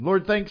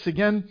Lord, thanks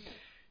again.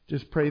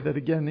 Just pray that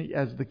again,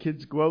 as the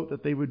kids go out,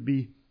 that they would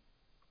be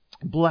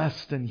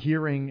blessed and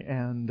hearing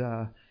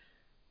and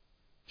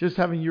just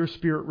having your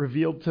Spirit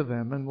revealed to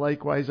them. And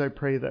likewise, I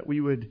pray that we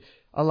would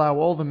allow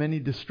all the many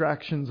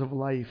distractions of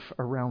life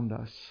around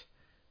us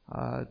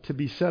to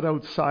be set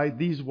outside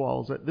these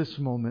walls at this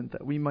moment,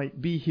 that we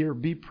might be here,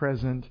 be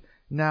present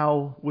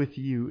now with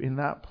you in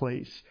that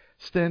place,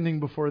 standing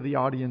before the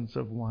audience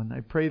of one. I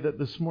pray that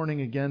this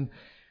morning again,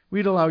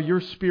 we'd allow your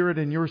Spirit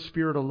and your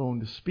Spirit alone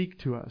to speak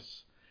to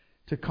us,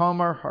 to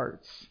calm our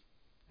hearts,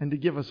 and to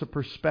give us a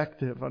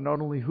perspective on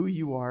not only who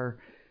you are,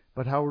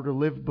 but how we're to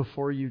live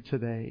before you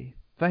today.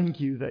 Thank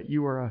you that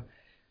you are a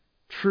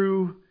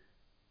true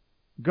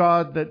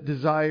God that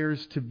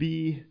desires to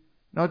be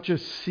not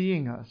just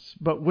seeing us,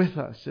 but with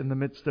us in the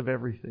midst of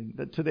everything.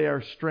 That today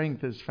our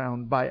strength is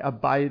found by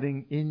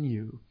abiding in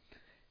you.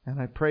 And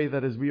I pray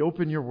that as we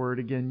open your word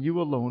again, you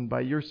alone,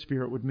 by your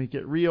Spirit, would make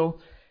it real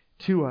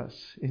to us.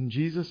 In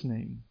Jesus'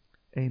 name,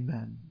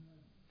 amen.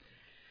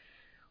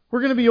 We're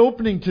going to be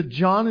opening to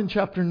John in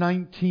chapter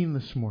 19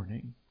 this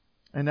morning.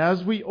 And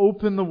as we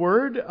open the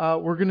word,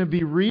 we're going to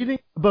be reading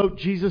about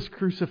Jesus'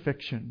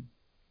 crucifixion.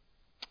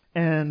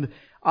 And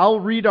I'll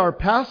read our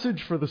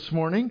passage for this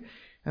morning,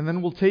 and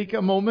then we'll take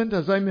a moment,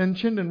 as I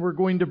mentioned, and we're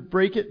going to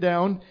break it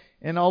down,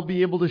 and I'll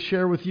be able to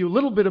share with you a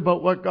little bit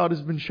about what God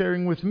has been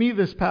sharing with me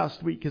this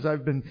past week as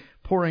I've been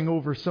poring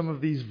over some of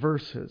these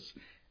verses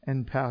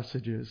and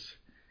passages.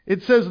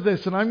 It says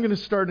this, and I'm going to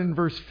start in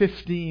verse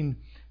 15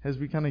 as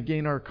we kind of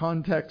gain our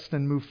context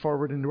and move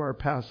forward into our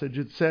passage.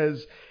 It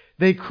says,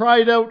 "They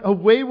cried out,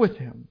 'Away with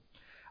him!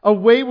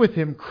 Away with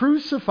him!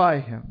 Crucify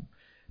him!'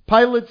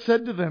 Pilate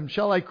said to them,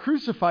 'Shall I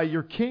crucify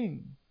your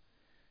king?'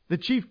 The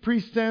chief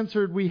priests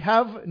answered, 'We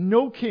have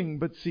no king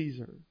but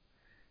Caesar.'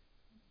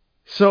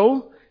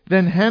 So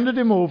then handed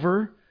him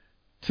over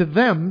to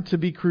them to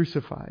be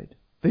crucified.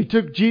 They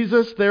took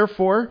Jesus,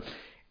 therefore,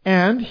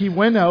 and he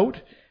went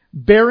out,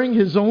 bearing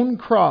his own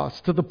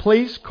cross, to the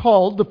place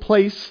called the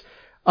place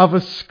of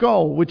a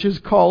skull, which is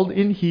called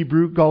in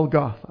Hebrew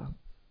Golgotha.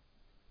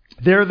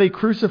 There they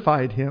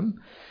crucified him,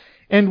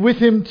 and with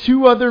him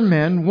 2 other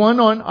men, one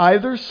on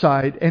either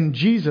side, and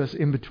Jesus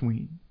in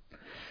between.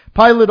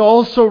 Pilate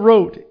also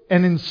wrote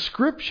an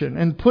inscription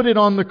and put it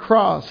on the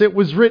cross. It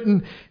was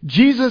written,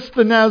 'Jesus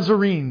the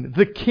Nazarene,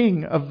 the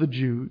King of the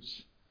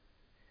Jews.'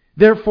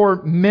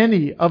 Therefore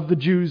many of the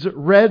Jews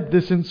read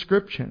this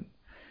inscription.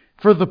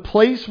 For the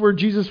place where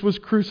Jesus was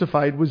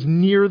crucified was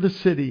near the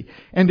city,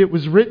 and it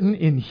was written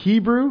in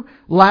Hebrew,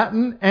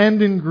 Latin,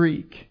 and in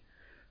Greek.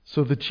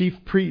 So the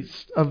chief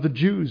priests of the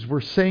Jews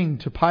were saying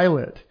to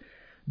Pilate,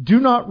 'Do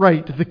not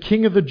write the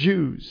King of the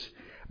Jews,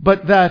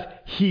 but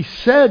that he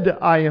said,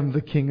 I am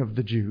the King of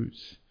the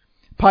Jews.'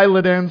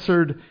 Pilate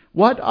answered,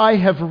 'What I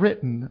have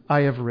written,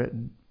 I have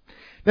written.'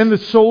 Then the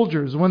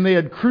soldiers, when they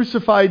had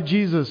crucified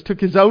Jesus,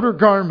 took his outer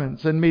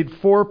garments and made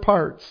 4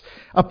 parts,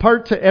 a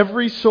part to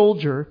every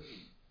soldier,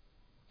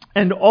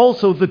 and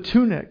also the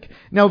tunic.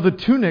 Now the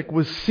tunic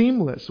was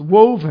seamless,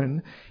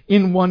 woven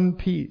in one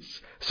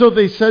piece. So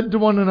they said to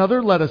one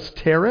another, 'Let us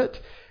tear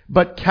it,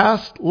 but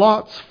cast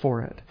lots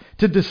for it,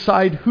 to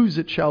decide whose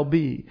it shall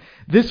be.'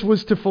 This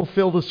was to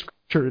fulfill the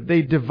scripture,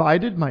 'They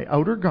divided my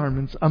outer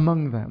garments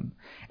among them,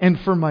 and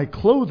for my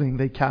clothing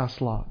they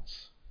cast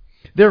lots.'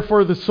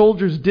 Therefore the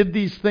soldiers did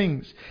these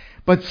things.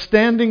 But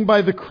standing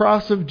by the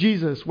cross of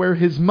Jesus, where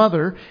his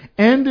mother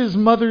and his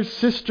mother's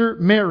sister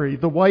Mary,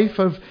 the wife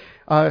of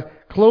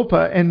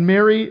Clopas, and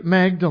Mary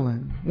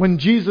Magdalene, when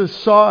Jesus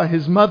saw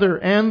his mother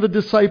and the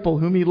disciple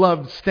whom he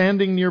loved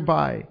standing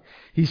nearby,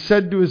 he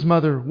said to his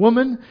mother,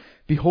 'Woman,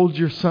 behold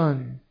your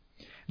son.'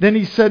 Then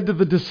he said to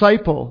the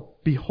disciple,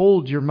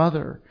 'Behold your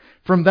mother.'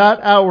 From that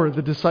hour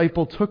the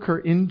disciple took her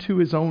into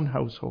his own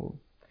household.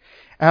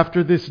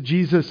 After this,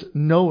 Jesus,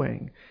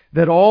 knowing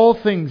that all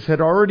things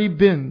had already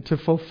been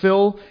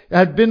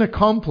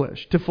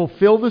accomplished to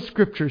fulfill the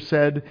scripture,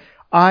 said,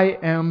 'I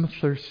am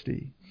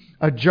thirsty.'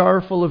 A jar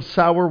full of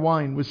sour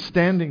wine was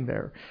standing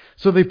there.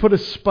 So they put a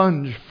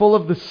sponge full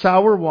of the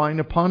sour wine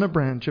upon a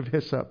branch of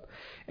hyssop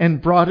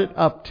and brought it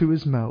up to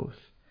his mouth.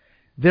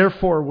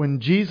 Therefore, when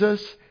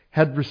Jesus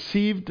had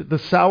received the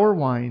sour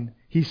wine,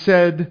 he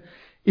said,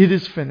 'It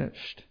is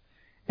finished.'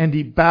 And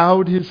he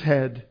bowed his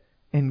head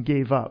and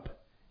gave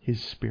up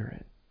his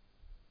spirit."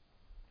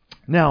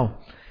 Now,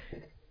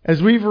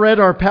 as we've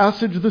read our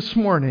passage this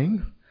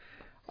morning,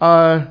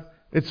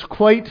 it's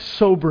quite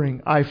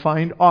sobering, I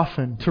find,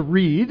 often to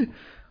read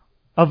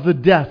of the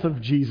death of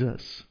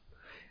Jesus.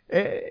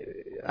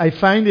 I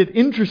find it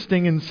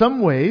interesting in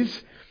some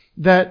ways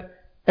that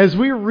as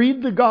we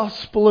read the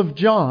Gospel of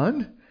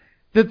John,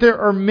 that there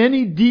are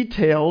many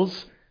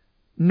details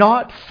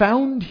not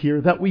found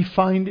here that we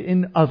find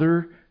in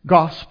other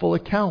Gospel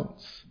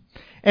accounts.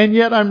 And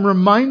yet I'm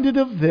reminded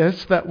of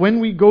this, that when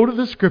we go to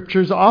the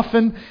Scriptures,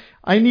 often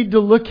I need to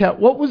look at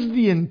what was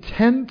the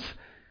intent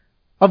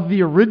of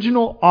the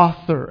original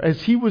author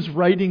as he was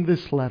writing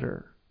this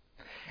letter.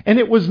 And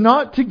it was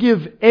not to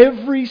give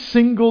every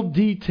single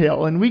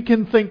detail. And we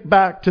can think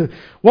back to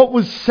what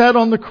was said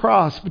on the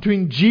cross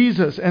between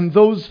Jesus and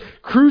those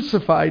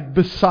crucified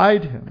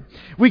beside him.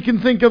 We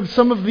can think of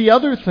some of the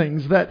other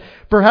things that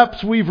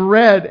perhaps we've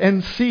read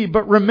and see.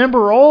 But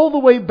remember all the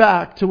way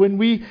back to when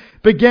we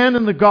began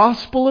in the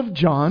Gospel of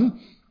John.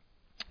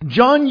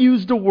 John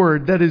used a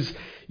word that is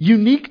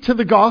unique to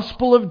the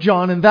Gospel of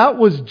John, and that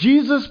was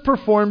Jesus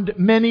performed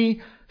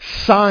many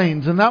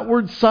signs. And that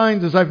word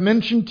signs, as I've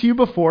mentioned to you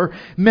before,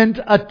 meant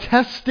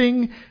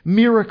attesting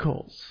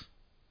miracles.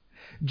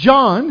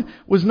 John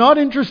was not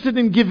interested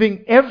in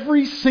giving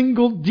every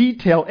single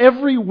detail,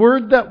 every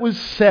word that was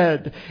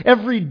said,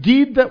 every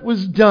deed that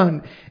was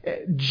done.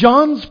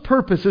 John's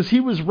purpose as he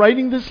was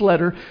writing this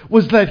letter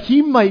was that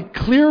he might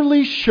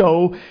clearly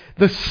show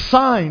the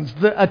signs,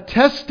 the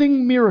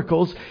attesting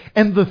miracles,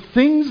 and the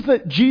things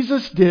that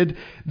Jesus did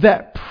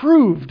that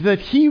proved that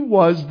he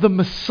was the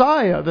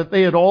Messiah that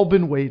they had all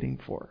been waiting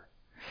for.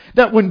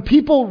 That when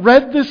people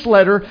read this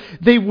letter,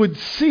 they would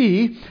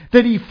see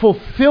that he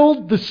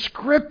fulfilled the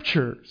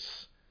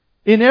Scriptures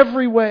in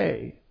every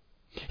way.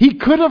 He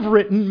could have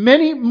written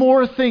many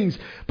more things,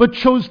 but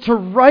chose to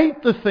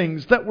write the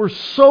things that were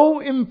so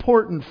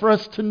important for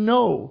us to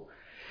know.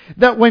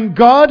 That when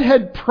God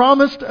had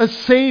promised a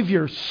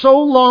Savior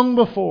so long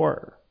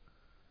before,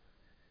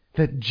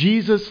 that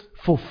Jesus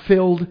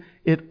fulfilled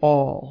it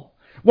all.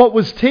 What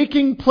was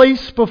taking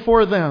place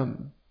before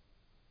them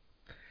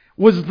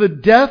was the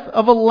death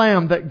of a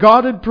lamb that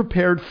God had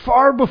prepared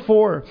far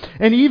before.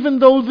 And even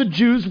though the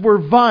Jews were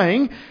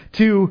vying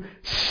to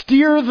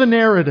steer the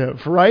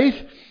narrative,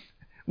 right?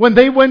 When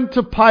they went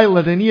to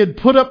Pilate and he had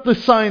put up the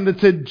sign that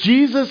said,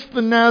 Jesus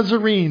the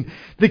Nazarene,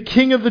 the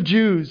King of the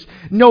Jews.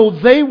 No,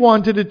 they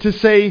wanted it to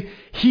say,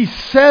 he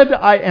said,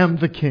 I am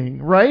the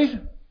King,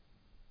 right?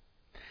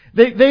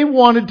 They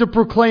wanted to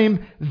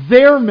proclaim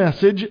their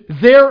message,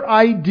 their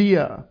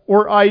idea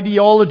or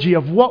ideology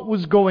of what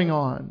was going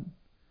on.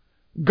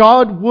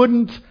 God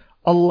wouldn't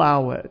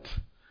allow it.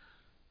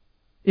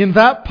 In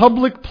that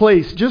public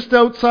place just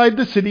outside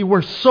the city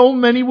where so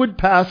many would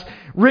pass,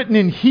 written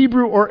in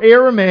Hebrew or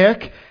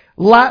Aramaic,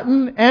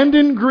 Latin, and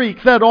in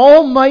Greek, that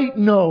all might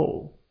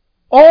know,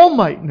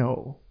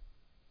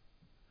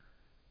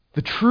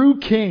 the true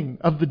King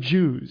of the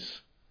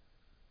Jews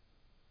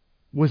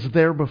was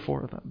there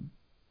before them.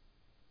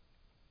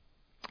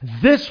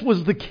 This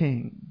was the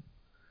King,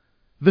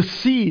 the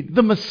seed,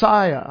 the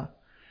Messiah,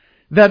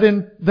 that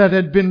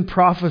had been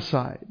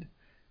prophesied,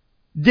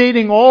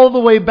 dating all the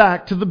way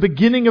back to the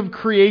beginning of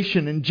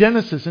creation in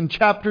Genesis in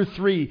chapter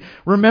 3.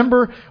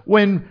 Remember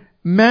when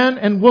man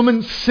and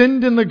woman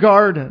sinned in the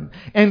garden,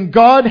 and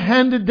God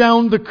handed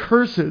down the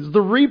curses,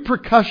 the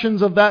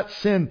repercussions of that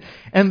sin,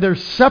 and their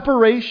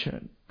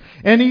separation.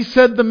 And he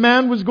said the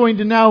man was going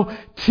to now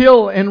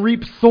till and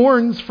reap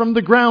thorns from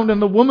the ground,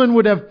 and the woman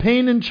would have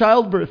pain in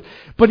childbirth.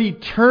 But he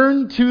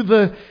turned to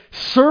the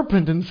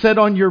serpent and said,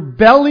 on your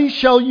belly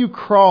shall you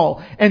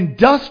crawl, and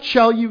dust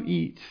shall you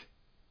eat.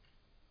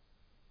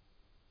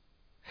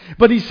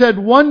 But he said,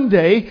 one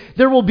day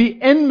there will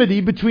be enmity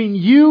between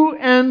you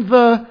and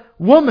the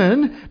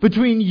woman,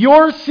 between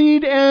your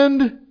seed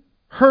and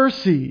her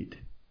seed.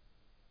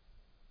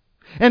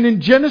 And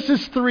in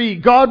Genesis 3,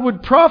 God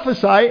would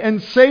prophesy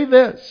and say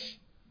this,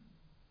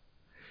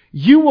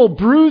 you will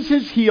bruise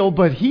his heel,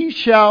 but he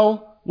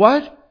shall,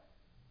 what?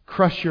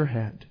 Crush your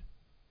head.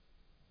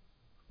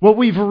 What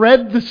we've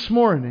read this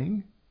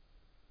morning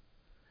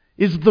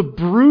is the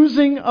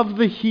bruising of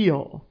the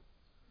heel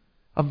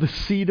of the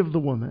seed of the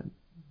woman.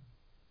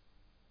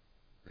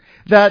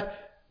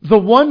 That the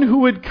one who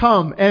would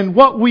come, and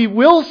what we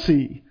will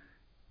see,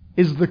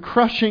 is the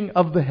crushing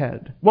of the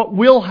head. What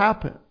will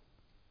happen.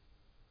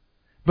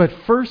 But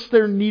first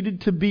there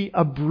needed to be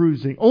a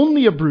bruising.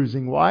 Only a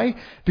bruising. Why?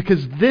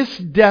 Because this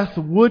death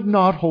would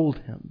not hold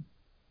him.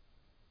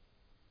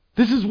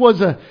 This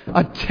was a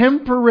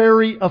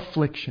temporary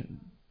affliction.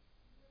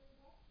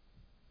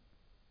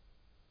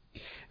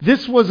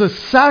 This was a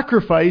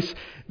sacrifice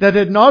that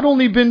had not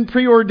only been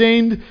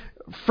preordained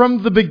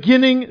from the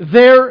beginning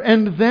there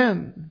and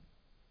then,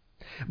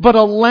 but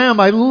a lamb.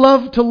 I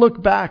love to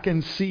look back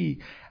and see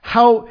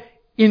how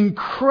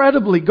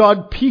incredibly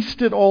God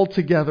pieced it all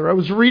together. I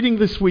was reading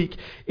this week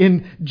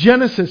in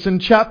Genesis in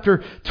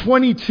chapter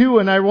 22,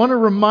 and I want to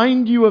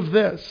remind you of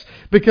this,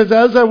 because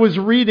as I was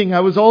reading,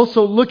 I was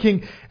also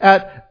looking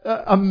at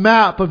a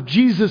map of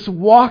Jesus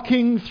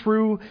walking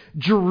through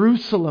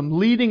Jerusalem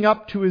leading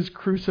up to his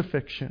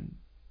crucifixion.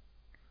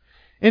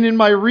 And in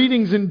my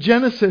readings in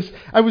Genesis,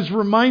 I was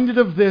reminded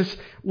of this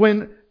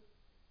when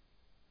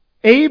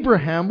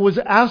Abraham was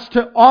asked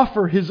to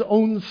offer his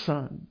own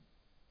son.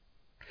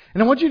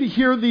 And I want you to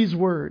hear these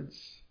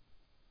words.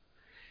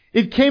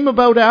 It came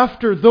about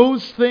after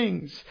those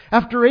things,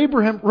 after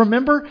Abraham,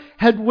 remember,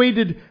 had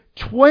waited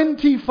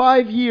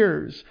 25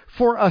 years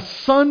for a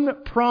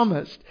son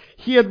promised.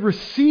 He had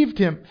received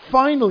him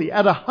finally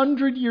at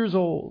 100 years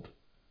old,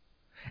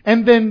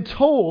 and then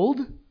told,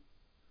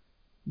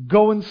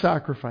 go and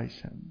sacrifice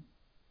him.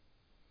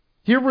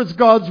 Here was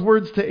God's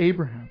words to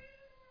Abraham.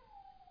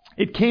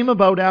 It came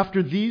about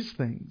after these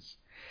things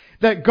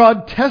that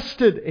God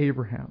tested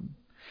Abraham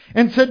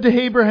and said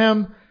to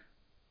Abraham,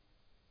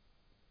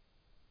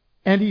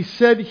 and he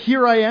said,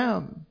 "Here I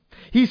am."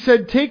 He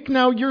said, "Take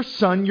now your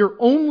son, your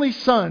only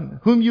son,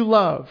 whom you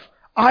love,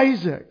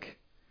 Isaac.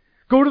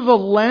 Go to the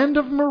land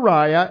of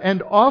Moriah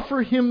and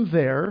offer him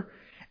there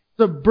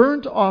the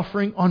burnt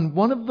offering on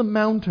one of the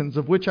mountains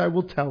of which I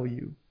will tell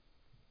you."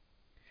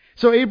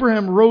 So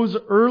Abraham rose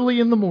early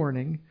in the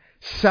morning,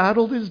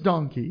 saddled his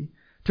donkey,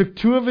 took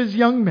 2 of his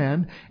young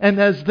men, and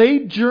as they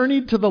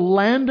journeyed to the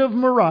land of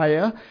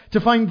Moriah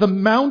to find the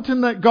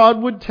mountain that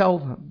God would tell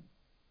them.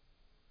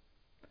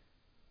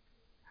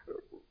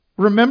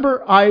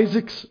 Remember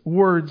Isaac's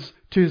words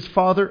to his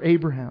father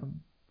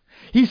Abraham.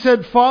 He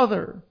said,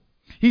 "Father,"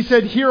 he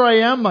said, "Here I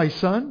am, my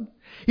son."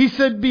 He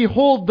said,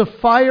 "Behold the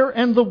fire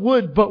and the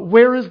wood, but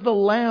where is the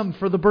lamb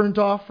for the burnt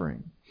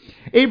offering?"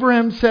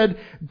 Abraham said,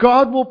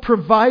 "God will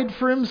provide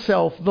for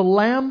himself the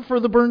lamb for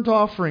the burnt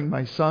offering,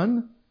 my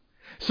son."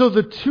 So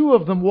the 2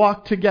 of them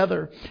walked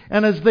together.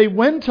 And as they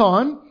went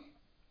on,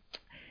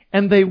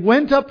 and they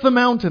went up the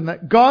mountain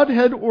that God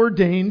had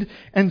ordained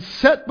and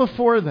set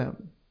before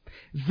them,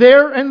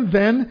 there and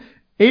then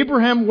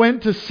Abraham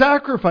went to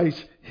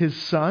sacrifice his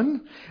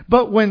son.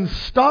 But when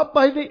stopped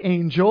by the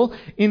angel,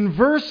 in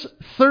verse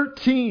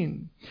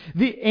 13,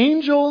 the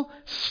angel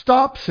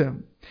stops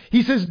him.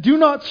 He says, "Do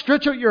not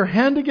stretch out your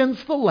hand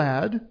against the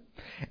lad,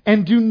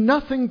 and do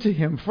nothing to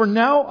him. For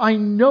now I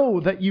know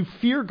that you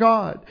fear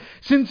God,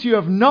 since you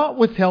have not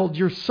withheld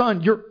your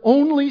son, your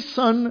only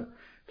son,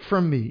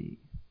 from me."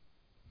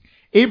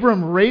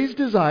 Abram raised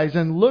his eyes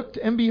and looked,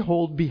 and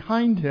behold,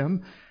 behind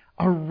him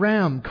a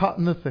ram caught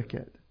in the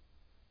thicket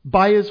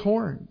by his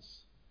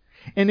horns.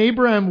 And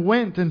Abraham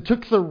went and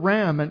took the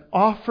ram and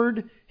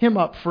offered him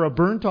up for a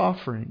burnt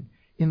offering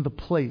in the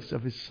place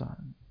of his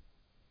son.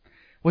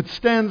 What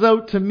stands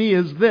out to me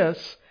is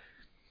this,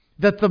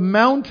 that the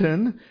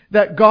mountain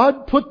that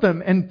God put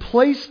them and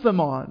placed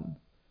them on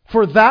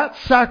for that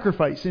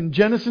sacrifice in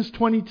Genesis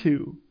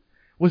 22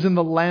 was in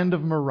the land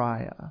of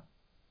Moriah.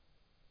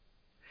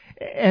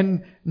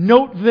 And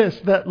note this,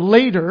 that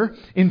later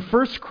in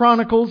 1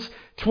 Chronicles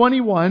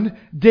 21,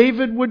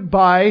 David would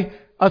buy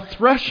a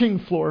threshing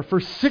floor for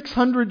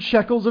 600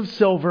 shekels of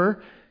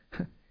silver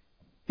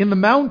in the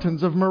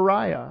mountains of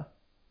Moriah.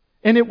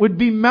 And it would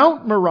be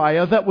Mount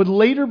Moriah that would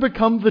later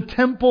become the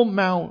Temple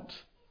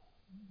Mount.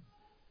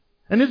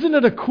 And isn't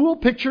it a cool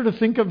picture to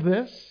think of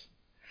this?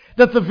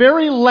 That the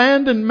very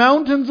land and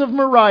mountains of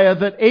Moriah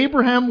that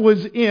Abraham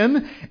was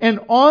in, and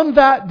on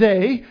that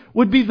day,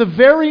 would be the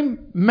very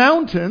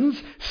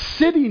mountains,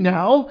 city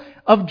now,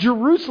 of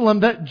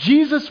Jerusalem that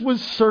Jesus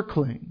was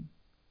circling.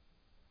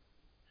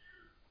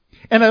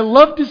 And I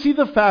love to see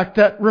the fact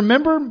that,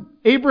 remember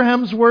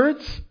Abraham's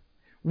words?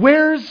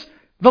 Where's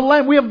the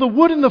lamb? We have the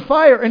wood and the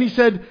fire. And he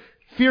said,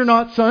 "Fear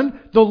not, son,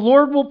 the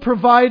Lord will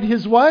provide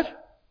his" what?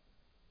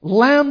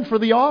 Lamb for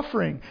the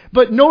offering.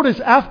 But notice,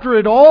 after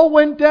it all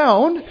went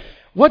down,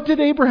 what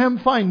did Abraham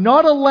find?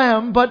 Not a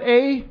lamb, but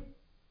a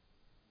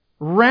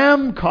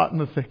ram caught in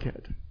the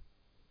thicket.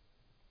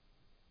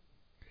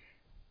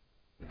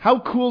 How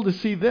cool to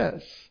see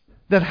this.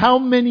 That how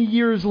many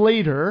years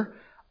later,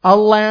 a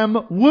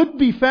lamb would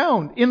be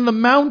found in the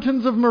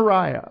mountains of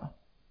Moriah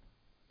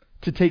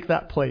to take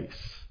that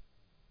place.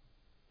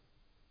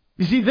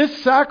 You see,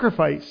 this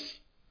sacrifice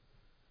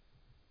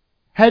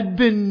had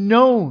been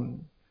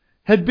known,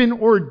 had been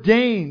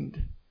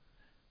ordained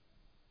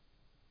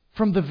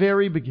from the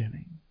very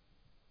beginning.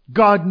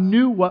 God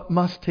knew what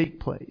must take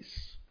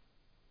place.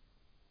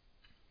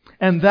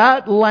 And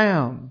that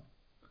lamb,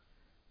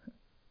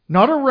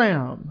 not a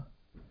ram,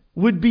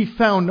 would be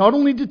found not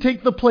only to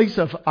take the place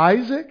of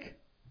Isaac,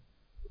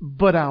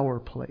 but our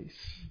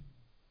place.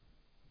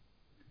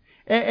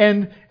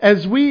 And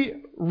as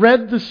we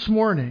read this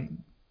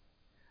morning,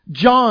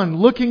 John,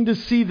 looking to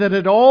see that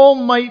it all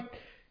might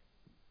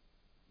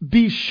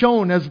be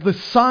shown as the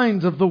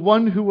signs of the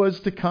one who was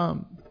to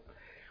come.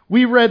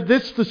 We read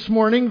this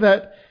morning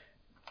that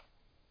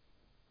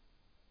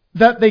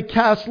they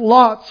cast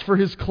lots for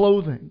his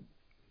clothing.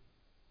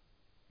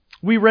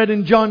 We read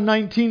in John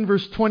 19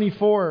 verse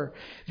 24,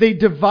 "They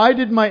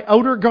divided my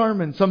outer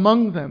garments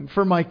among them.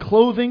 For my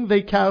clothing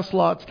they cast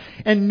lots."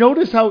 And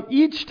notice how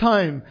each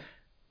time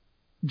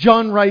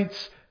John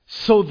writes,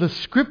 "So the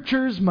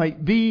scriptures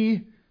might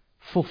be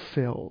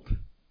fulfilled."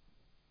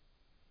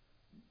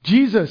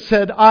 Jesus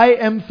said, "I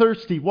am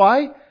thirsty."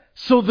 Why?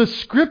 So the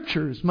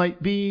scriptures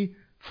might be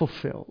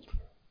fulfilled.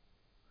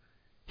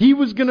 He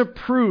was going to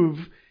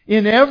prove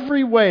in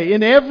every way,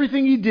 in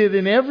everything he did,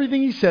 in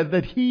everything he said,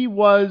 that he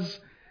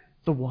was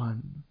the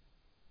one.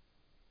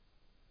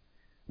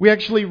 We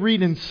actually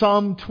read in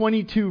Psalm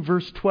 22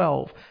 verse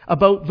 12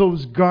 about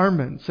those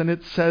garments, and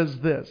it says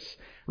this,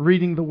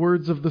 reading the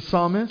words of the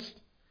psalmist,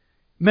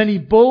 "Many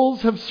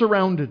bulls have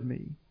surrounded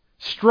me.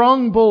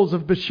 Strong bulls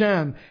of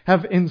Bashan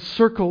have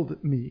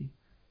encircled me.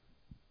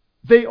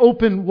 They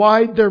open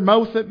wide their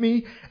mouth at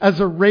me as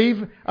a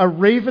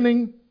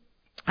ravening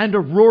and a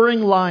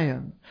roaring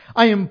lion.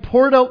 I am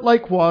poured out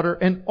like water,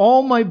 and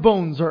all my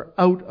bones are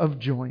out of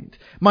joint.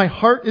 My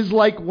heart is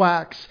like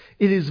wax.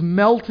 It is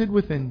melted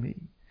within me.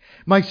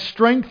 My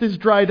strength is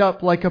dried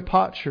up like a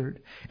potsherd,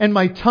 and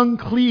my tongue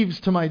cleaves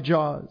to my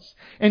jaws.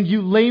 And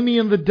you lay me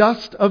in the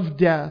dust of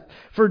death.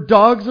 For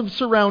dogs have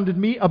surrounded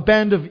me. A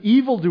band of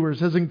evildoers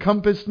has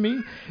encompassed me.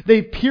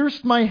 They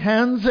pierced my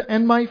hands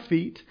and my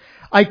feet.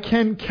 I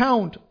can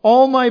count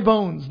all my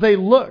bones.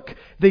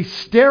 They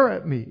stare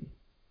at me.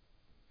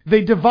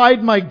 They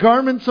divide my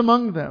garments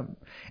among them,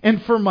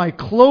 and for my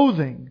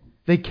clothing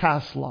they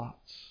cast lots.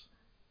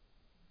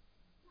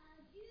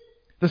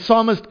 The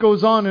psalmist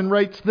goes on and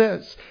writes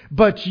this,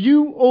 But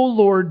you, O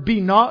Lord, be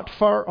not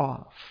far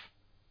off.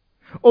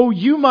 O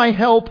you, my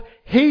help,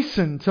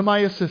 hasten to my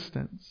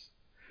assistance.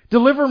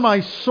 Deliver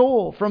my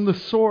soul from the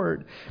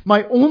sword,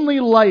 my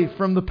only life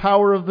from the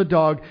power of the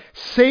dog.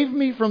 Save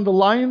me from the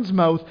lion's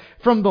mouth,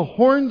 from the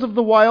horns of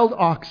the wild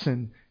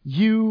oxen.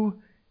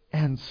 You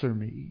answer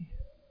me.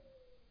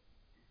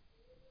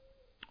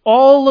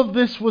 All of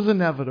this was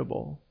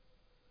inevitable.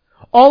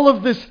 All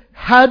of this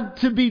had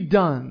to be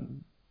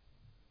done.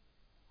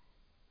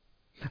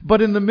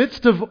 But in the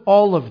midst of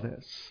all of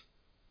this,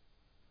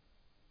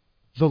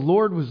 the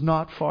Lord was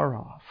not far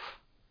off.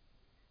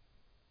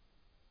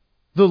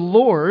 The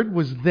Lord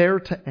was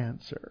there to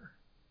answer.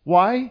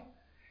 Why?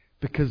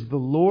 Because the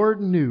Lord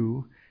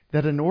knew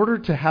that in order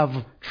to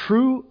have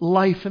true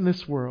life in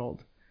this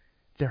world,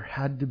 there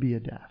had to be a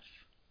death.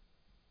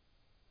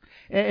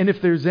 And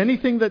if there's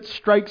anything that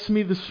strikes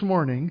me this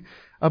morning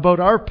about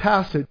our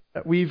passage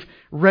that we've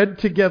read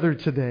together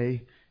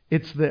today,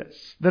 it's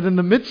this, that in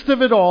the midst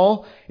of it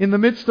all, in the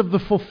midst of the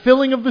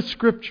fulfilling of the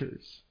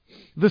Scriptures,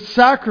 the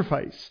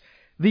sacrifice,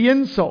 the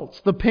insults,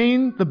 the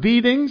pain, the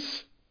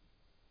beatings,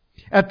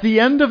 at the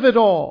end of it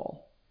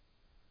all,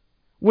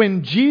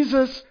 when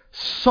Jesus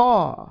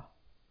saw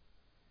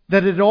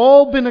that it had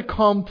all been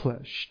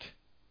accomplished,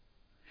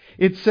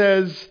 it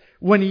says,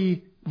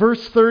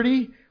 verse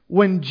 30,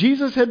 when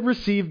Jesus had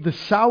received the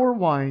sour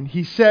wine,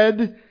 he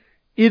said,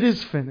 It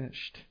is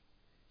finished.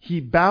 He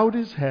bowed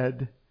his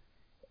head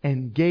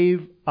and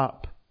gave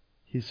up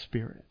his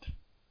spirit.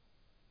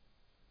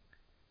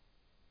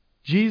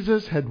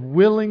 Jesus had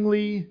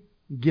willingly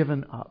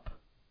given up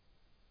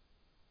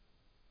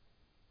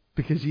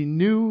because he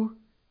knew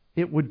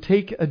it would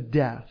take a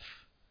death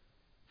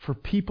for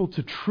people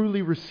to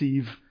truly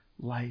receive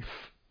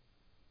life.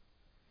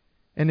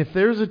 And if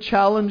there's a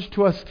challenge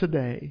to us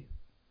today,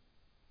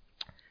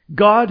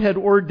 God had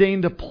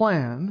ordained a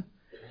plan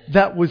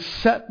that was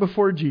set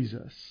before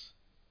Jesus.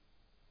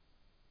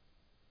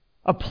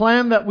 A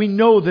plan that we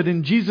know that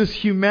in Jesus'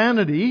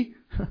 humanity,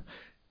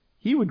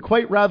 he would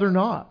quite rather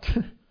not.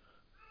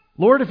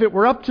 Lord, if it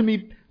were up to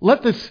me,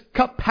 let this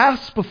cup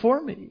pass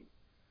before me.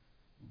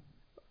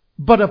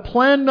 But a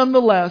plan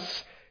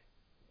nonetheless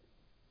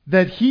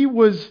that he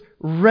was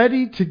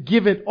ready to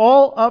give it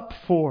all up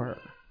for.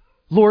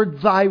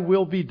 Lord, thy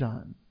will be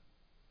done.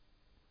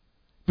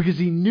 Because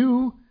he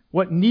knew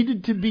what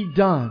needed to be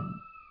done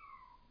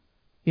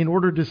in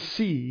order to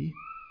see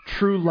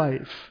true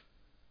life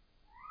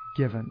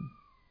given.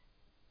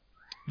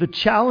 The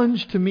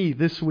challenge to me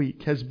this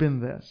week has been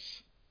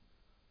this.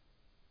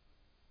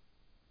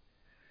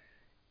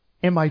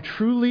 Am I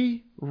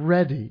truly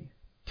ready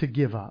to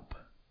give up?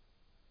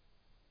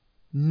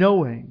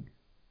 Knowing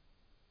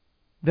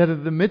that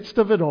in the midst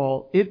of it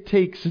all, it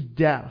takes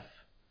death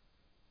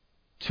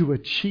to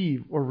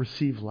achieve or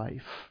receive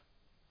life.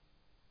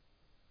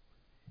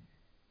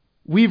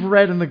 We've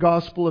read in the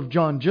Gospel of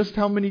John just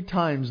how many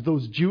times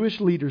those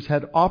Jewish leaders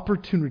had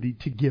opportunity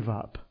to give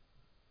up.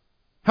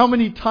 How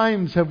many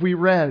times have we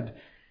read,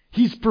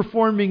 he's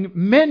performing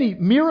many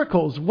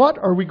miracles. What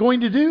are we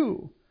going to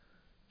do?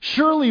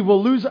 Surely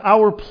we'll lose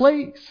our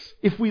place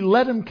if we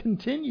let him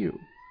continue.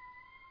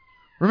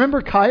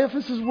 Remember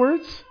Caiaphas'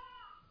 words?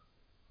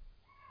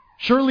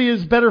 Surely it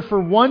is better for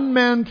one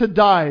man to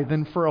die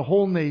than for a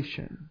whole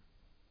nation.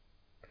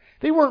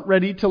 They weren't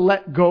ready to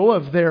let go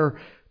of their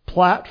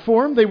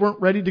platform. They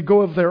weren't ready to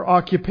go of their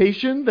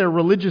occupation, their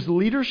religious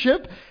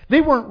leadership.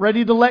 They weren't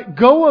ready to let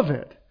go of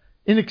it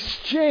in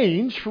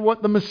exchange for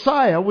what the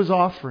Messiah was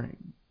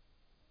offering.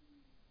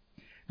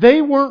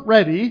 They weren't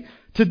ready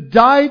to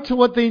die to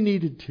what they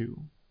needed to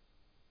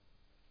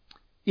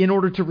in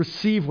order to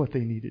receive what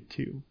they needed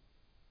to.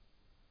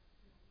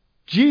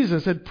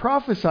 Jesus had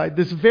prophesied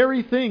this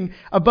very thing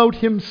about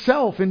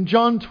himself in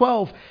John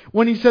 12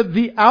 when he said,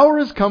 "The hour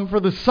has come for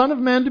the Son of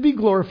Man to be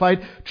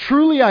glorified.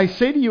 Truly I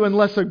say to you,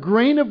 unless a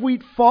grain of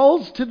wheat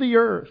falls to the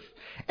earth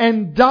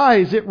and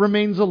dies, it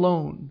remains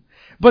alone.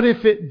 But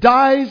if it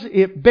dies,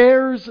 it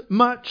bears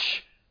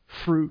much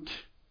fruit."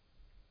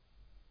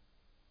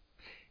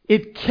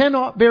 It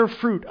cannot bear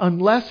fruit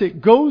unless it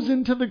goes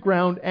into the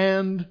ground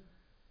and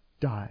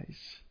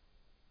dies.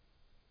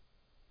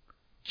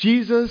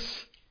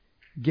 Jesus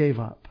gave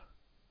up.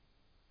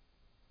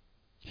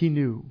 He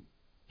knew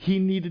he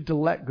needed to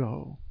let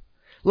go.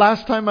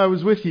 Last time I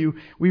was with you,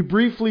 we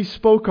briefly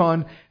spoke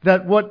on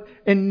that what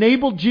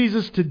enabled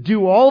Jesus to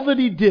do all that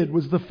he did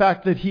was the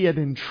fact that he had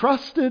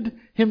entrusted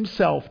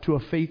himself to a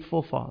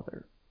faithful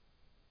Father.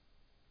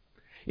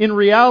 In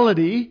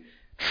reality,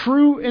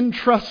 true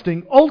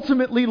entrusting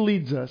ultimately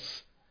leads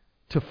us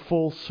to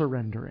full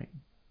surrendering.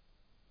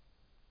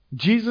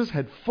 Jesus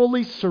had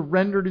fully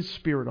surrendered his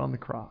spirit on the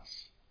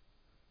cross.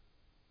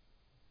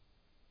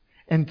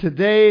 And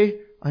today,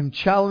 I'm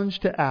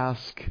challenged to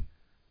ask,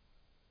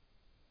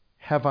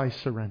 have I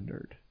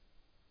surrendered?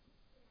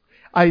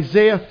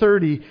 Isaiah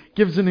 30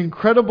 gives an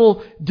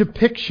incredible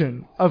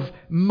depiction of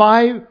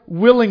my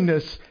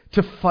willingness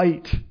to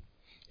fight.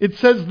 It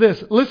says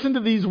this, listen to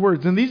these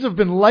words, and these have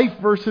been life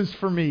verses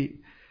for me.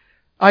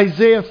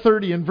 Isaiah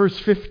 30 and verse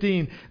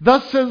 15.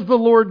 Thus says the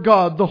Lord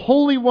God, the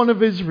Holy One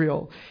of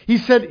Israel. He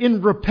said,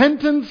 in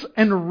repentance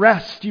and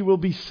rest you will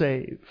be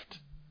saved.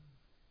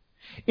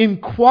 In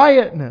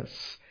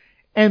quietness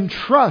and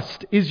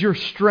trust is your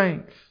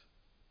strength.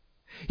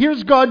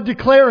 Here's God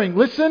declaring,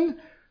 listen,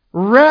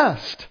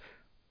 rest,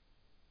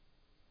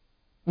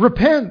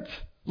 repent,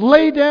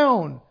 lay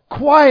down,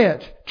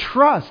 quiet,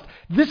 trust.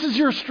 This is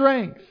your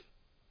strength.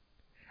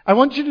 I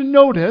want you to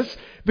notice,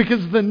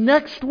 because the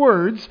next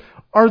words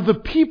are the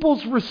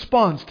people's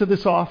response to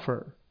this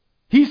offer.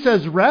 He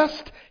says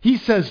rest, he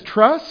says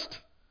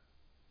trust,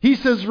 he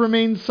says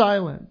remain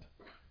silent.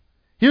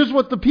 Here's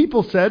what the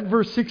people said,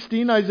 verse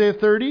 16, Isaiah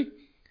 30.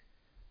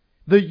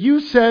 You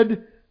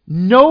said,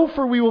 no,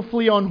 for we will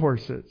flee on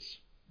horses.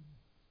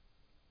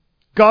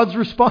 God's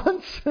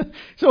response?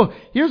 So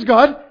here's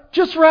God,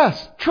 just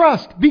rest,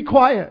 trust, be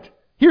quiet.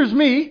 Here's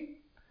me,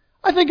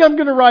 I think I'm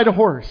going to ride a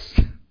horse.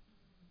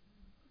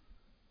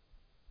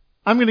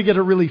 I'm going to get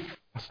a really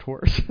fast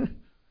horse.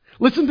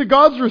 Listen to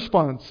God's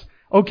response.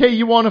 Okay,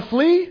 you want to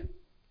flee?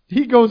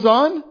 He goes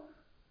on,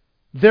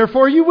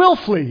 therefore you will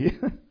flee.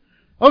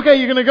 Okay,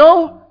 you're going to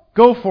go?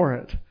 Go for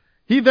it.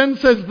 He then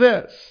says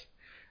this.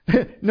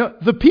 No,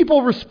 the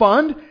people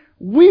respond,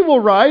 we will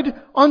ride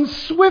on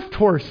swift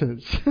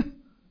horses.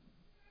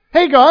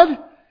 Hey God,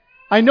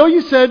 I know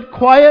you said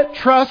quiet,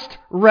 trust,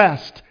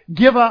 rest,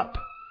 give up.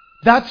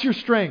 That's your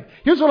strength.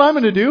 Here's what I'm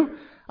going to do.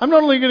 I'm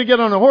not only going to get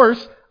on a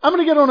horse, I'm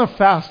going to get on a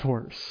fast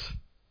horse.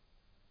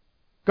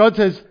 God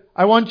says,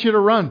 I want you to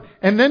run.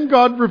 And then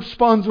God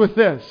responds with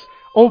this.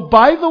 Oh,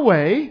 by the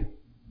way,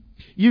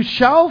 you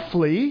shall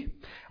flee.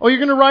 Oh, you're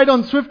going to ride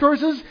on swift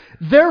horses?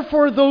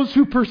 Therefore, those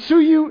who pursue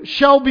you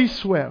shall be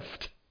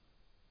swift.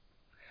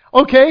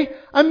 Okay,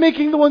 I'm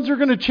making the ones who are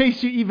going to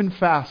chase you even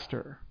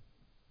faster.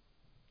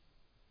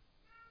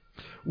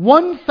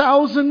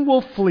 1,000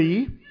 will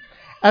flee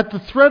at the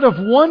threat of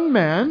one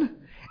man,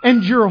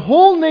 and your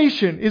whole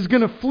nation is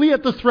going to flee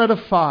at the threat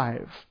of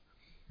 5.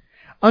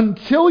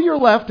 Until you're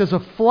left as a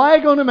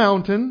flag on a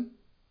mountain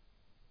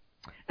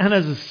and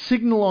as a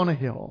signal on a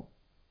hill.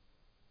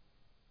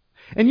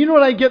 And you know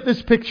what I get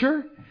this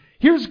picture?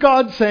 Here's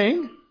God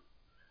saying,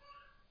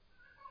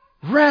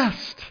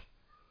 rest,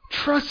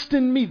 trust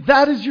in me.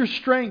 That is your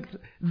strength.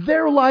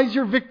 There lies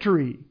your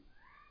victory.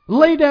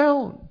 Lay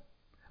down.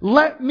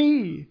 Let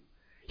me.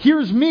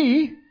 Here's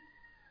me.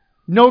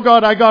 No,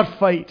 God, I got to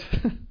fight.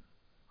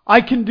 I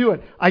can do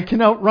it. I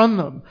can outrun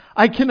them.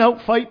 I can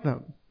outfight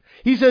them.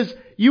 He says,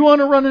 you want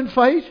to run and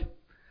fight?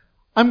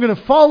 I'm going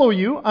to follow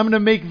you. I'm going to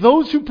make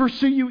those who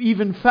pursue you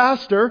even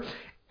faster.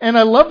 And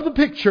I love the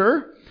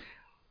picture.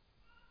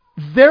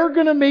 They're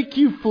going to make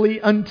you flee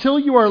until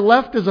you are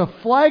left as a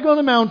flag on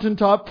a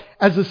mountaintop,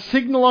 as a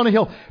signal on a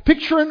hill.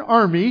 Picture an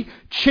army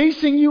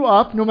chasing you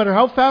up, no matter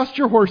how fast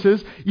your horse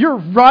is. You're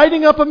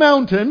riding up a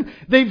mountain.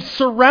 They've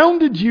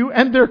surrounded you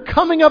and they're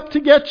coming up to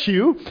get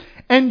you.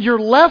 And you're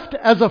left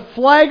as a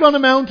flag on a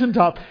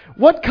mountaintop.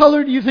 What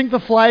color do you think the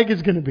flag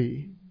is going to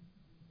be?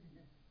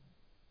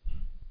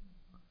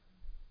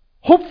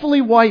 Hopefully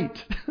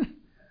white.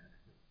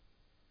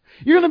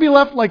 You're going to be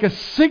left like a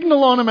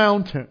signal on a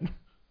mountain.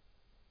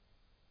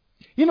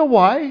 You know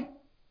why?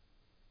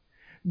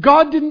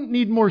 God didn't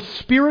need more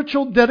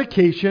spiritual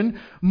dedication,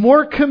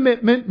 more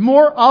commitment,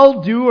 more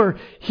I'll do, or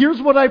here's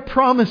what I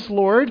promise,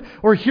 Lord,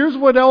 or here's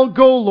what I'll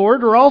go,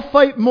 Lord, or I'll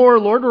fight more,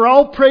 Lord, or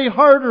I'll pray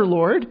harder,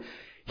 Lord.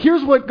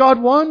 Here's what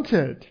God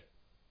wanted.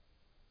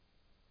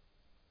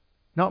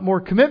 Not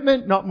more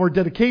commitment, not more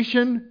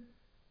dedication,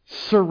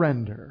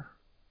 surrender.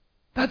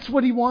 That's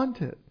what He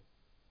wanted.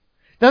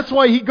 That's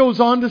why He goes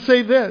on to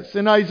say this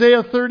in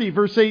Isaiah 30,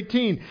 verse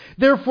 18.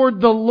 Therefore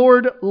the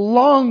Lord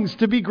longs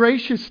to be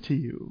gracious to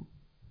you.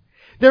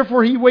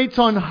 Therefore He waits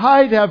on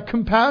high to have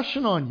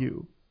compassion on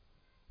you.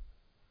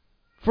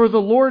 For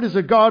the Lord is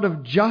a God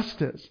of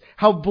justice.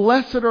 How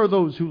blessed are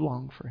those who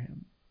long for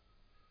Him.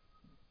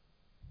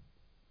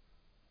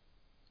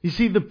 You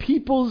see, the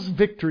people's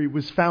victory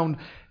was found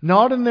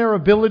not in their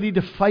ability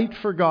to fight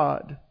for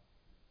God,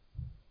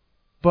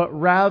 but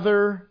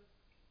rather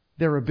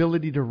their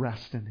ability to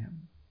rest in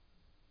Him.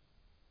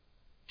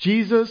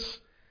 Jesus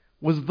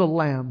was the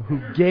Lamb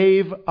who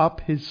gave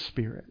up His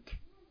Spirit.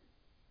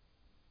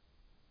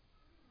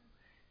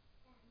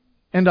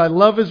 And I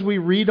love as we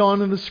read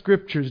on in the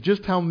Scriptures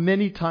just how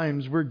many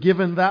times we're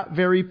given that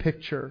very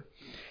picture.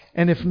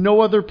 and if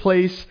no other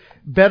place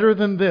better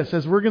than this,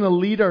 as we're going to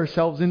lead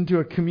ourselves into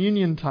a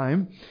communion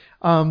time,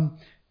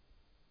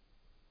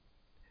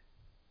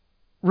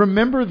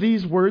 remember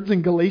these words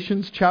in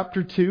Galatians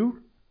chapter 2?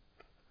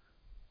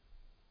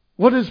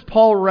 What does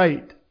Paul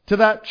write to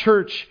that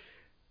church?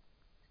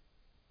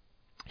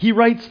 He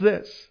writes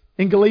this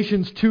in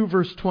Galatians 2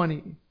 verse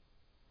 20.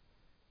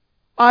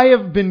 I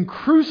have been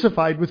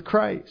crucified with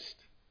Christ,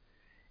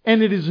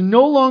 and it is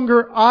no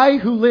longer I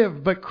who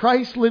live, but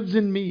Christ lives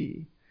in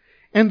me.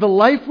 And the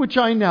life which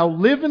I now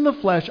live in the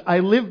flesh, I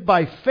live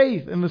by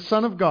faith in the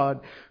Son of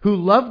God, who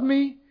loved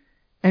me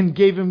and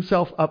gave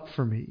himself up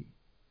for me.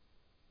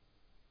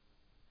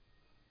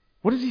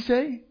 What does he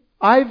say?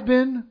 I've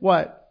been,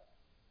 what?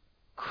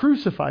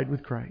 Crucified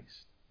with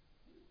Christ.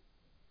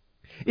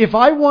 If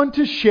I want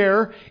to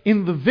share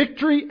in the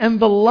victory and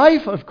the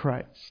life of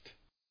Christ,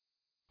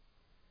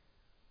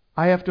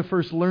 I have to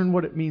first learn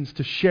what it means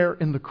to share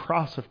in the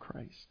cross of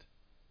Christ.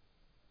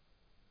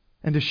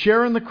 And to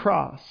share in the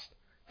cross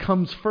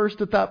comes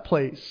first at that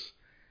place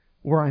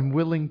where I'm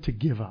willing to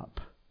give up.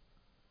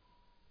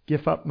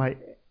 Give up my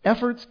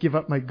efforts, give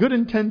up my good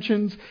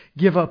intentions,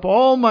 give up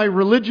all my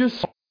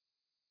religious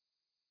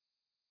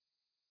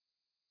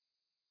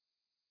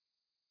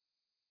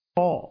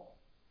all.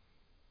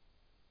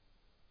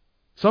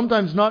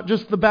 Sometimes not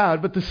just the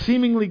bad, but the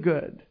seemingly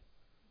good.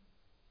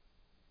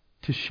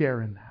 To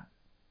share in that.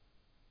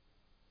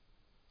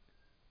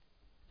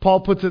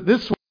 Paul puts it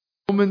this way,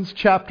 Romans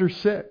chapter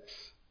 6.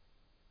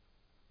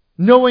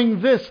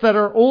 Knowing this, that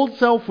our old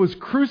self was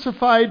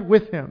crucified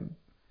with him,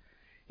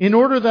 in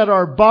order that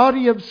our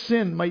body of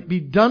sin might be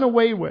done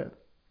away with,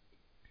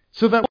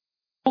 so that we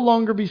no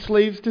longer be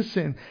slaves to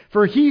sin.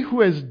 For he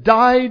who has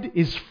died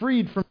is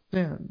freed from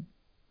sin.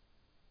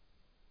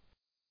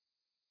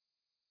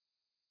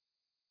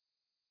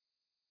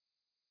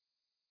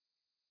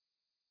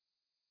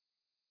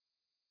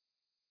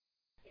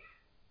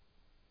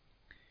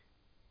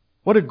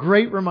 What a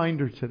great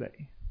reminder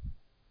today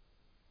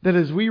that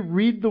as we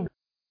read the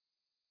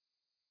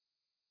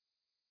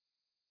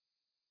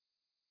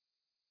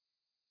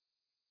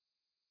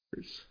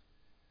words,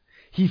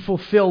 he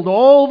fulfilled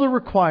all the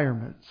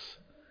requirements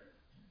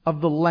of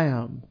the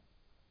Lamb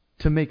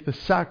to make the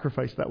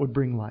sacrifice that would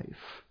bring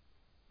life.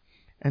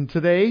 And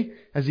today,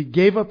 as he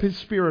gave up his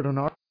Spirit on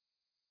our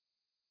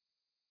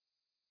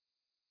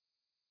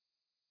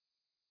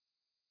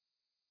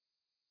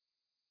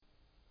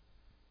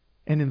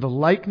and in the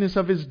likeness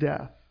of his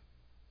death,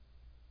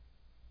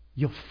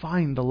 you'll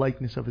find the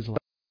likeness of his life.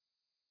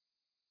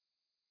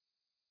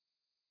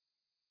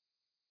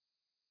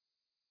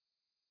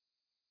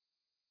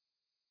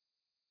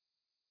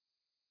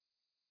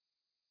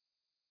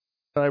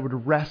 That I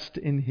would rest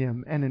in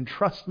him and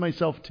entrust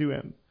myself to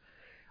him.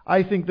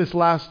 I think this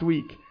last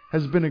week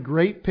has been a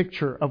great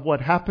picture of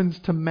what happens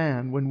to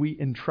man when we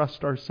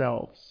entrust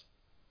ourselves.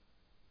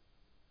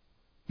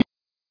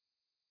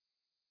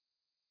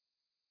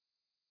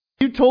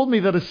 If you told me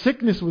that a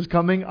sickness was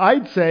coming,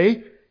 I'd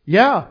say,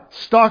 yeah,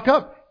 stock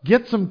up,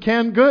 get some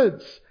canned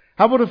goods.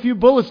 How about a few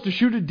bullets to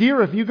shoot a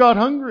deer if you got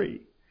hungry?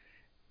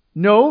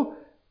 No.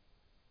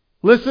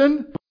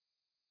 Listen.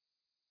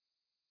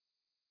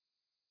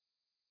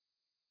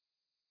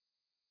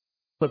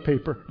 Toilet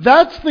paper.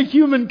 That's the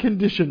human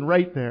condition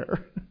right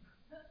there.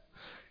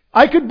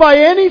 I could buy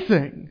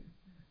anything.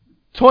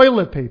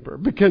 Toilet paper,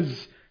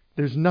 because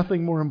there's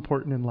nothing more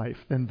important in life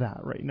than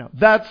that right now.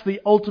 That's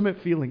the ultimate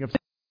feeling of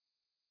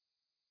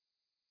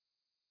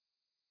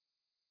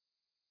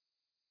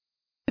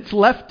it's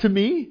left to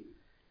me.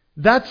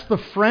 That's the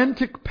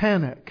frantic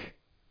panic.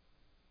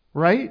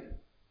 Right?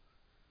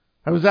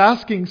 I was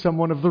asking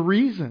someone of the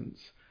reasons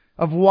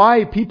of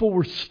why people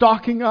were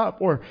stocking up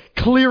or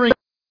clearing.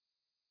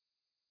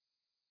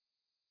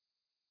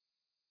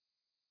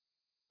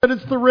 But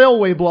it's the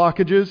railway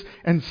blockages,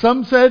 and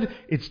some said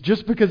it's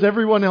just because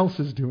everyone else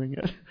is doing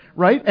it.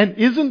 Right? And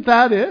isn't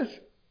that it?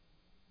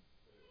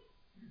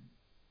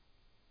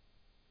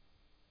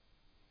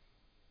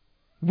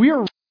 We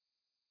are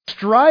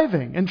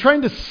striving and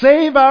trying to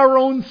save our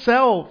own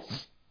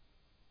selves.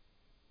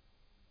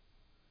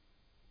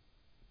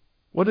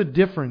 What a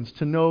difference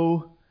to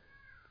know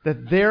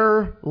that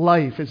their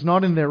life is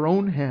not in their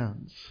own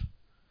hands,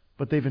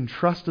 but they've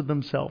entrusted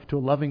themselves to a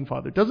loving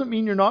Father. Doesn't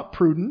mean you're not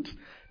prudent.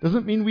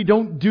 Doesn't mean we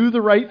don't do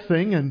the right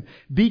thing and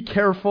be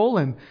careful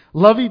and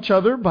love each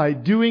other by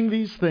doing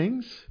these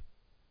things.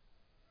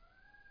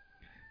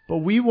 But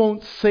we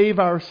won't save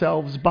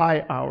ourselves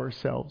by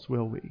ourselves,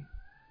 will we?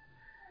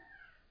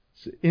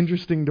 It's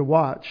interesting to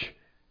watch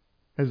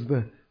as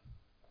the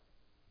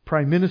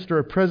Prime Minister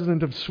or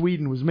President of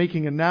Sweden was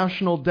making a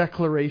national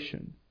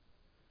declaration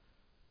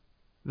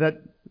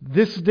that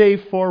this day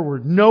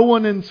forward, no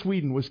one in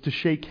Sweden was to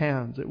shake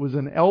hands. It was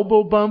an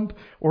elbow bump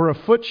or a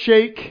foot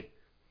shake.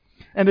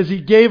 And as he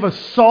gave a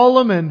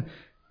solemn and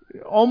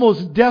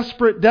almost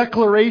desperate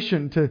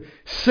declaration to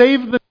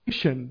save the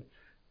nation,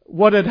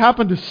 what had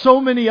happened to so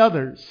many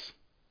others,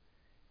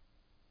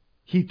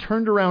 he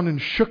turned around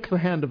and shook the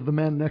hand of the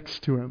man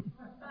next to him.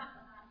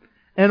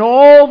 And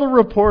all the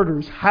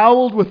reporters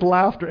howled with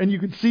laughter, and you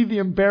could see the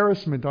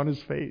embarrassment on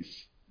his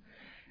face.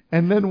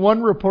 And then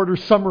one reporter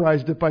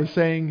summarized it by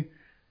saying,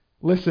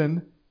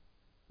 listen,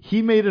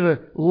 he made it a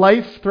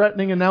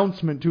life-threatening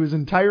announcement to his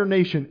entire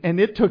nation, and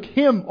it took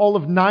him all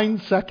of 9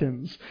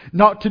 seconds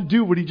not to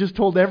do what he just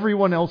told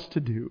everyone else to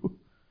do.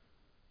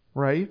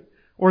 Right?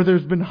 Or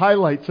there's been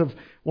highlights of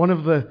one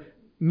of the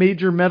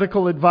major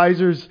medical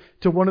advisors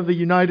to one of the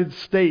United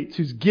States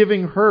who's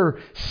giving her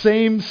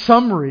same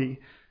summary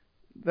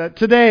that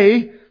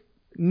today,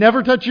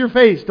 never touch your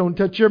face, don't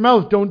touch your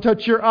mouth, don't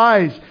touch your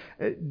eyes,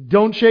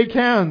 don't shake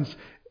hands,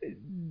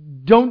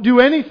 don't do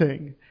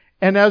anything.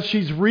 And as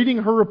she's reading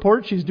her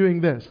report, she's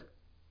doing this.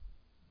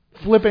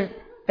 Flipping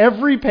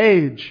every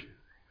page,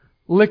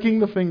 licking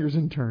the fingers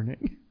and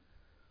turning.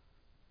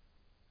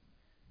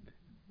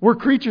 We're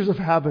creatures of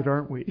habit,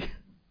 aren't we?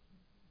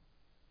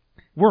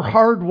 We're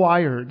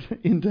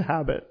hardwired into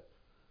habit.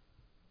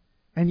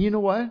 And you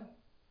know what?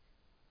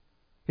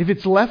 If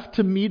it's left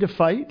to me to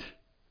fight,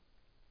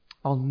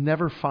 I'll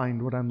never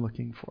find what I'm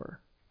looking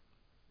for.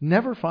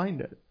 Never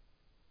find it.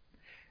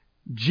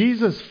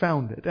 Jesus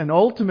found it and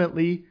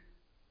ultimately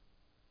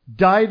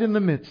died in the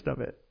midst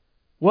of it.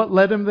 What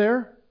led him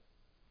there?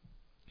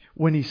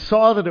 When he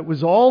saw that it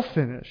was all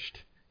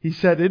finished, he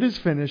said, "It is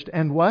finished,"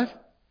 and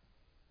what?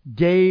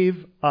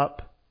 Gave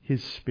up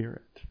his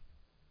spirit.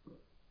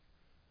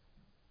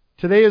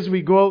 Today as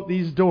we go out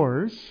these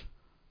doors,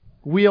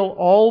 we'll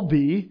all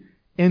be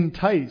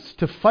enticed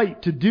to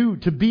fight, to do,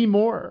 to be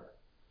more.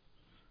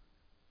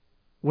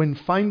 When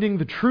finding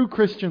the true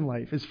Christian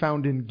life is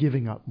found in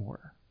giving up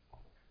more,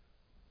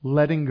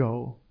 letting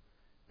go,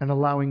 and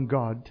allowing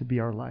God to be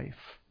our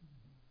life.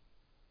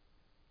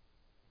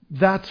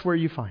 That's where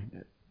you find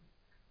it.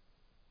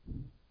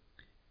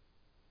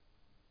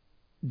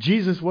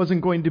 Jesus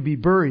wasn't going to be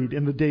buried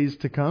in the days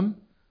to come.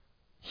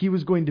 He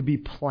was going to be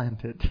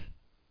planted.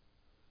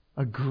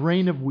 A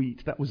grain of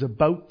wheat that was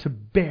about to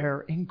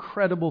bear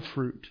incredible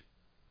fruit.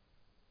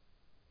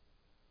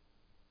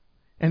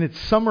 And it's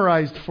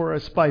summarized for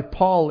us by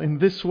Paul in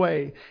this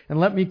way. And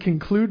let me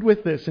conclude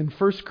with this in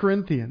 1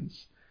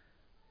 Corinthians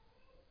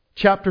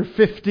chapter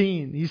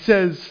 15. He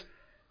says,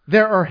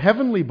 there are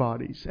heavenly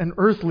bodies and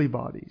earthly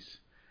bodies.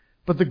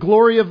 But the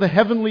glory of the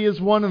heavenly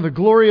is one, and the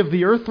glory of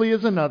the earthly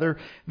is another.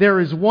 There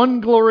is one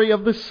glory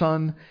of the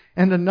sun,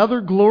 and another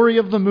glory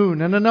of the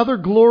moon, and another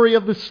glory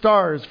of the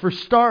stars. For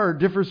star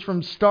differs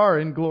from star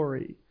in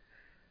glory.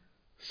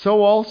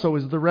 So also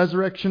is the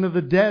resurrection of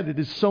the dead. It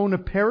is sown a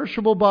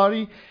perishable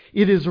body.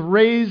 It is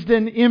raised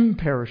an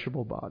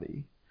imperishable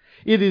body.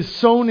 It is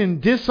sown in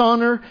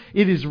dishonor.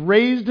 It is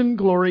raised in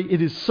glory.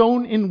 It is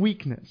sown in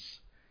weakness.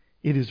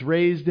 It is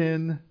raised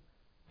in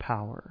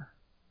power.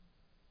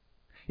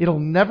 It'll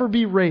never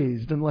be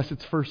raised unless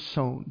it's first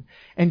sown.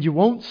 And you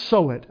won't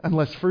sow it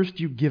unless first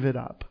you give it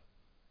up.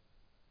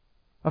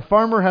 A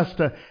farmer has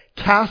to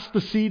cast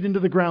the seed into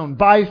the ground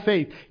by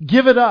faith.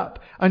 Give it up.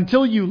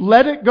 Until you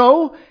let it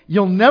go,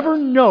 you'll never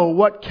know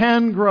what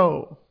can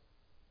grow.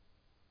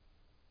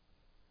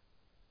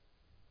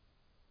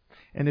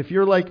 And if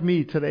you're like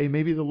me today,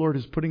 maybe the Lord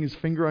is putting His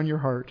finger on your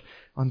heart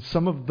on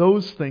some of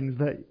those things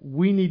that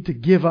we need to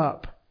give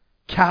up,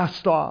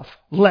 cast off,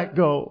 let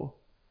go,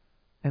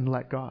 and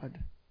let God.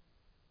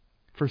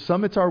 For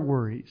some, it's our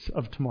worries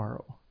of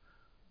tomorrow.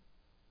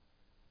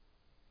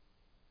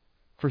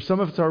 For some,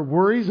 it's our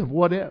worries of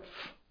what if.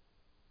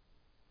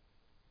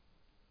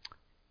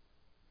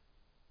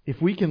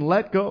 If we can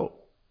let go.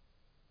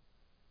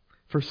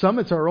 For some,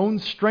 it's our own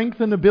strength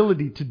and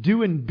ability to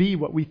do and be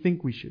what we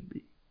think we should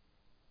be.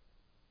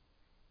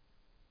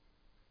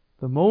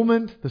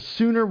 The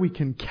sooner we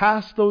can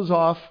cast those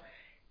off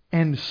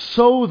and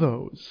sow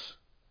those,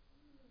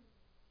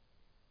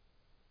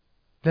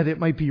 that it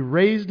might be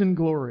raised in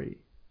glory,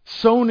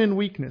 sown in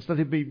weakness, that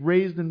it be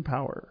raised in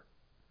power,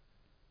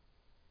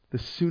 the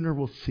sooner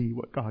we'll see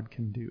what God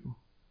can do.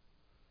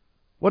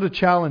 What a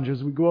challenge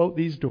as we go out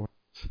these doors.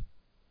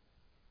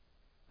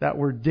 That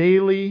we're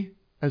daily,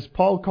 as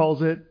Paul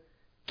calls it,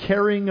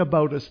 carrying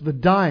about us the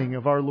dying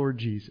of our Lord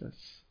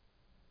Jesus.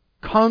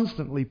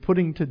 Constantly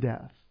putting to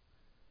death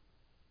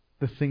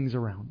the things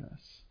around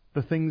us,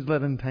 the things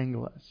that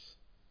entangle us,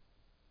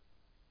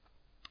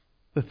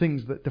 the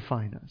things that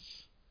define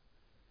us.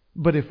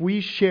 But if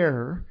we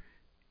share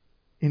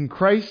in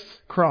Christ's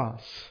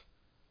cross,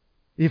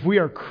 if we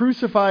are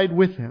crucified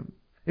with Him,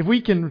 if we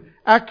can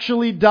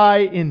actually die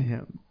in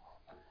Him,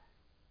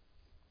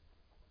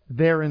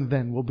 there and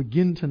then we'll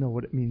begin to know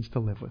what it means to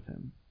live with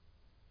Him.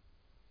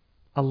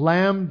 A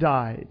lamb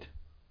died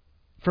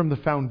from the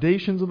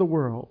foundations of the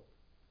world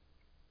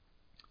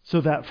so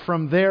that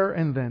from there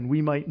and then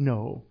we might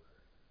know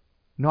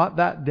not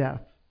that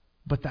death,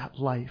 but that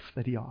life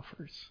that He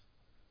offers.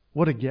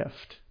 What a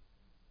gift.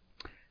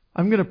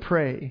 I'm going to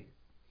pray,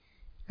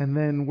 and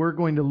then we're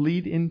going to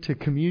lead into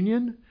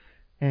communion.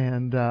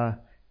 And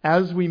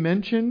as we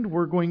mentioned,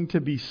 we're going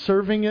to be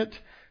serving it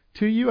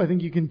to you. I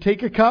think you can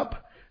take a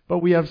cup, but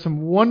we have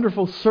some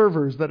wonderful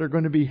servers that are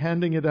going to be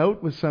handing it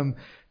out with some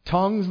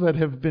tongues that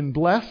have been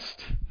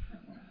blessed.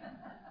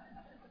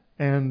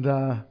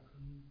 And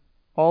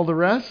all the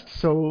rest.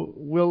 So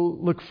we'll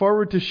look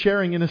forward to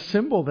sharing in a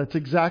symbol that's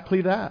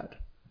exactly that.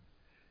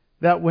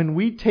 That when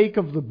we take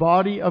of the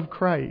body of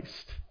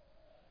Christ,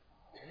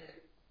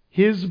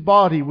 His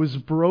body was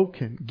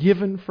broken,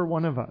 given for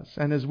one of us.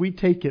 And as we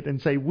take it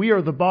and say, we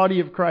are the body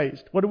of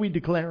Christ, what are we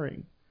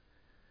declaring?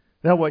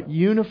 That what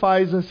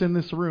unifies us in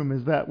this room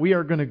is that we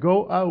are going to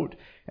go out,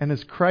 and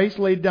as Christ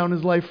laid down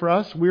His life for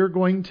us, we're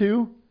going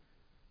to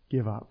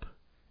give up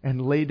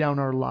and lay down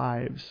our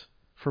lives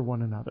for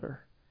one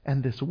another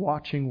and this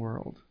watching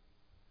world.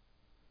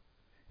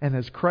 And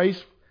as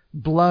Christ's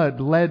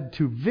blood led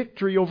to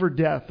victory over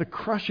death, the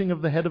crushing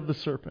of the head of the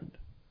serpent,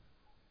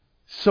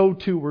 so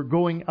too we're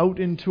going out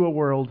into a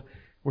world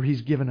where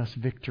He's given us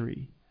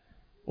victory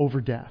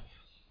over death.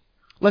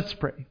 Let's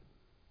pray.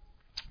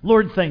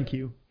 Lord, thank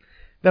You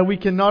that we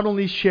can not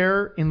only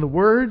share in the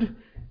Word,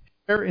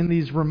 share in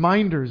these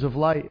reminders of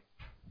life,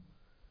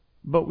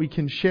 but we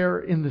can share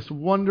in this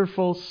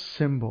wonderful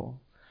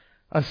symbol.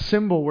 A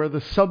symbol where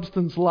the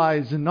substance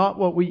lies in not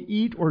what we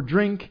eat or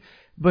drink,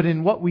 but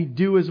in what we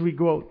do as we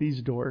go out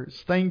these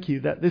doors. Thank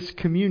You that this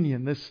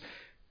communion, this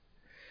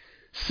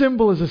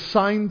symbol is a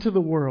sign to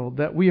the world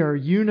that we are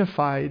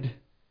unified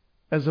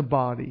as a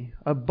body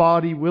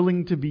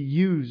willing to be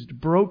used,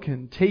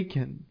 broken,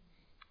 taken,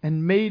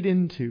 and made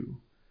into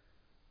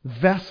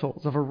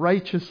vessels of a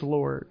righteous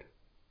Lord.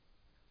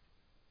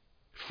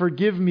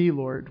 Forgive me,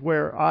 Lord,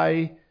 where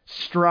I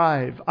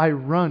strive, I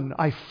run,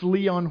 I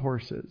flee on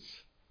horses,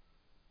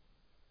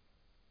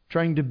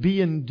 trying to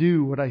be and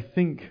do what I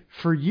think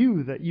for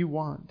You that You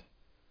want.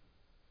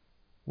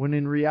 When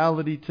in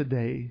reality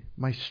today,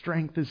 my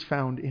strength is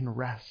found in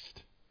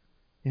rest,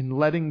 in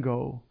letting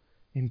go,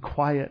 in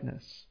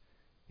quietness,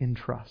 in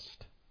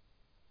trust.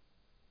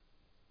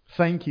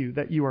 Thank You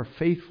that You are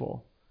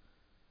faithful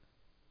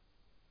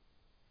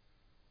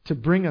to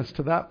bring us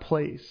to that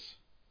place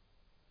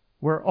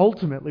where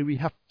ultimately we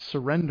have to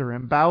surrender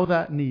and bow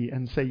that knee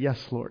and say,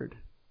 yes, Lord,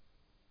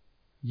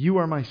 You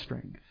are my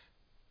strength.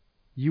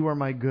 You are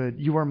my good.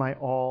 You are my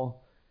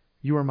all.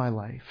 You are my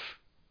life.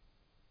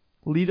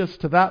 Lead us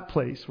to that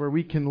place where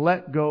we can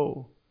let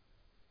go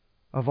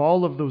of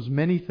all of those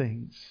many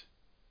things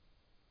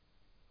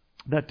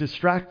that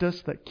distract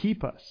us, that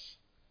keep us,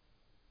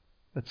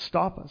 that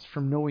stop us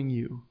from knowing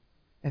You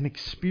and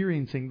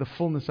experiencing the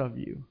fullness of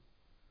You.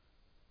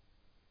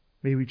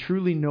 May we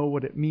truly know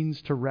what it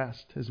means to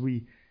rest as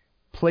we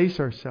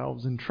place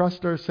ourselves and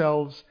trust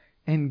ourselves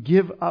and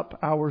give up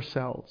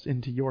ourselves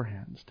into Your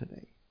hands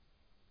today.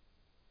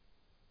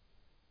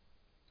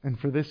 And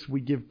for this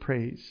we give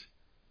praise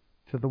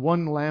to the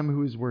one Lamb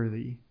who is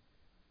worthy,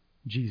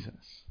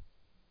 Jesus.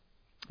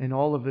 In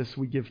all of this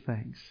we give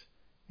thanks.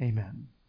 Amen.